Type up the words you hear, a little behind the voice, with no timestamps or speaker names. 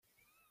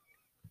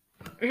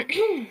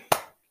I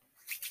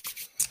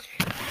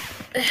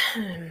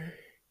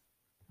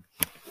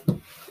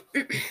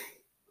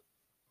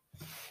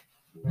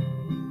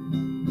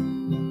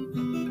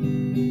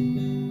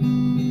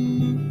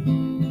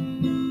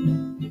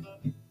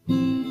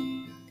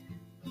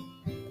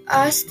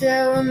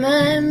still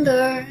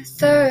remember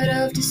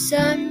 3rd of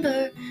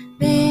December,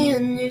 me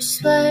in your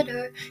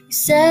sweater. You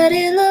said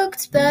it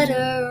looked better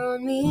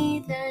on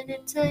me than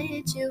it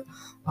did you.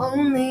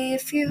 Only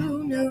if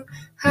you knew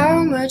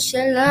how much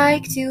I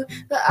liked you.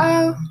 But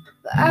I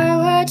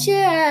watch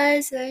your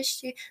eyes as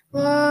she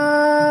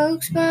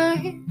walks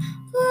by.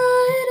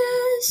 What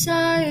a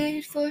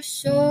sight for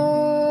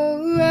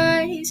sore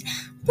eyes,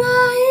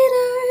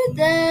 brighter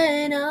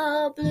than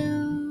a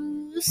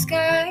blue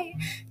sky.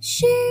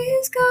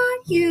 She's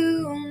got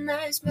you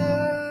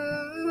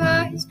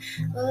mesmerized.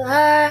 Well,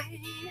 I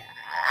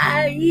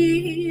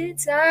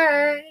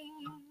die.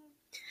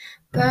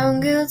 Brown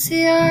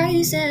guilty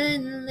eyes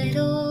and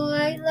little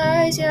white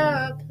lies.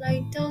 Yeah, I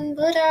played dumb,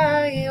 but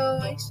I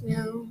always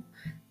knew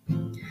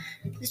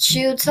that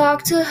you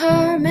talked to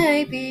her.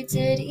 Maybe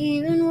did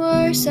even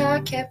worse.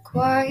 I kept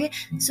quiet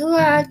so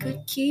I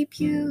could keep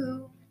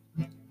you.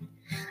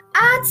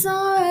 I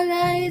don't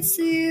relate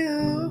to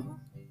you.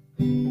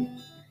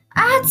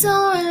 I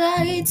don't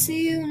relate to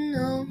you,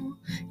 no,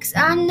 'cause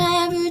I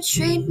never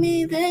treat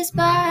me this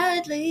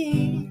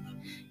badly.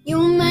 You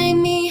made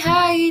me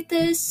hate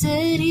this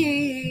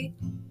city,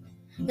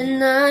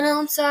 and I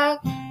don't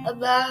talk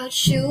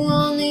about you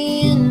on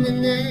the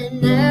internet.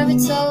 Never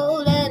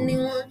told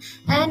anyone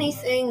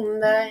anything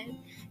bad,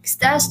 'cause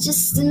that's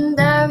just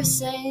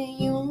embarrassing.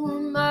 You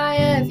were my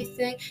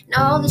everything, and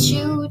all that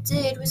you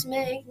did was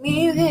make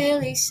me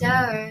really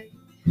sad.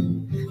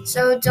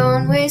 So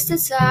don't waste the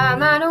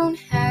time I don't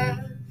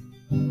have.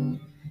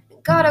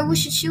 God, I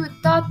wish that you had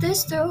thought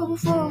this through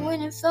before I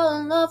went and fell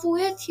in love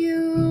with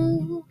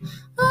you.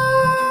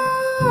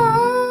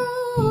 Oh,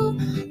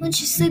 when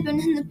she's sleeping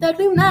in the bed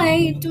we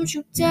made, don't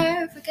you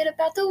dare forget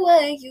about the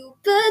way you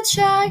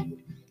betrayed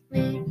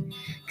me.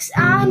 'Cause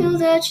I know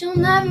that you'll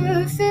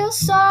never feel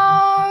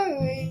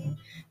sorry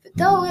for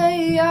the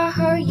way I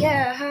heard,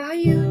 yeah, how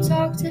you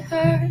talked to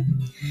her.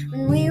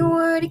 When we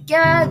were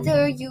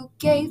together, you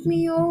gave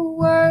me your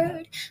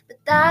word, but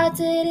that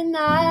didn't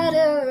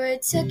matter.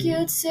 It took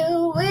you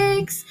 2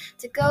 weeks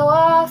to go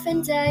off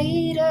and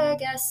date her.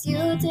 Guess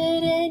you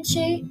didn't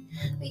cheat,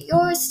 but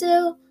you're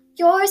still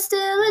a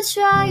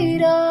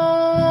traitor.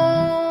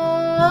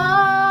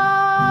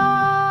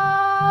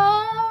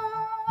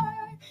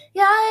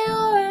 Yeah,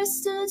 you're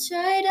still a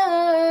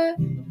traitor.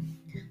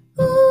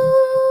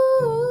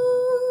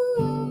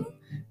 Ooh.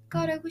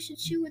 God, I wish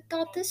that you had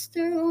thought this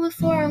through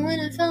before I went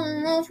and fell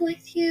in love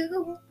with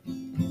you.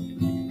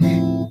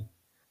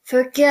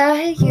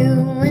 Forget you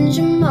and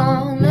your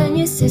mom and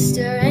your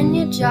sister and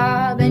your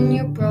job and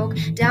your broke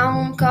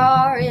down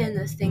car and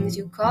the things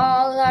you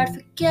call art.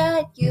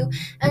 Forget you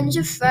and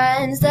your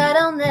friends that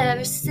I'll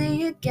never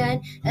see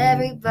again.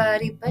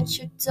 Everybody but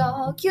your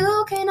dog,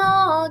 you can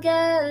all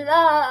get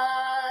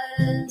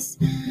lost.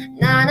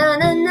 Na na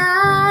na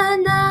na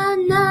na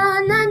na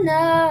na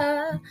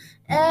na.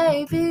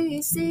 A,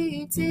 B,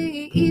 C,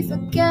 D, E,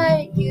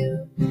 forget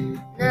you.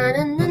 Na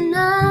na na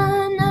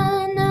na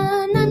na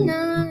na na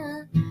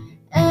na.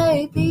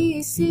 A,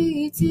 B,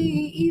 C,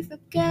 D, E,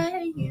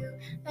 forget you.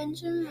 And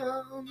your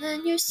mom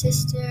and your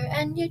sister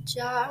and your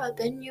job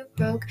and your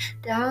broke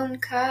down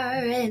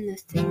car and the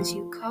things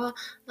you call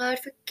Lord.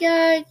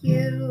 Forget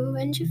you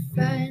and your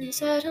friends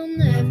that I'll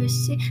never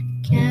see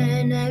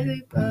again.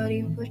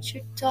 Everybody but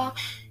your dog,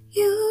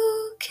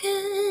 you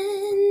can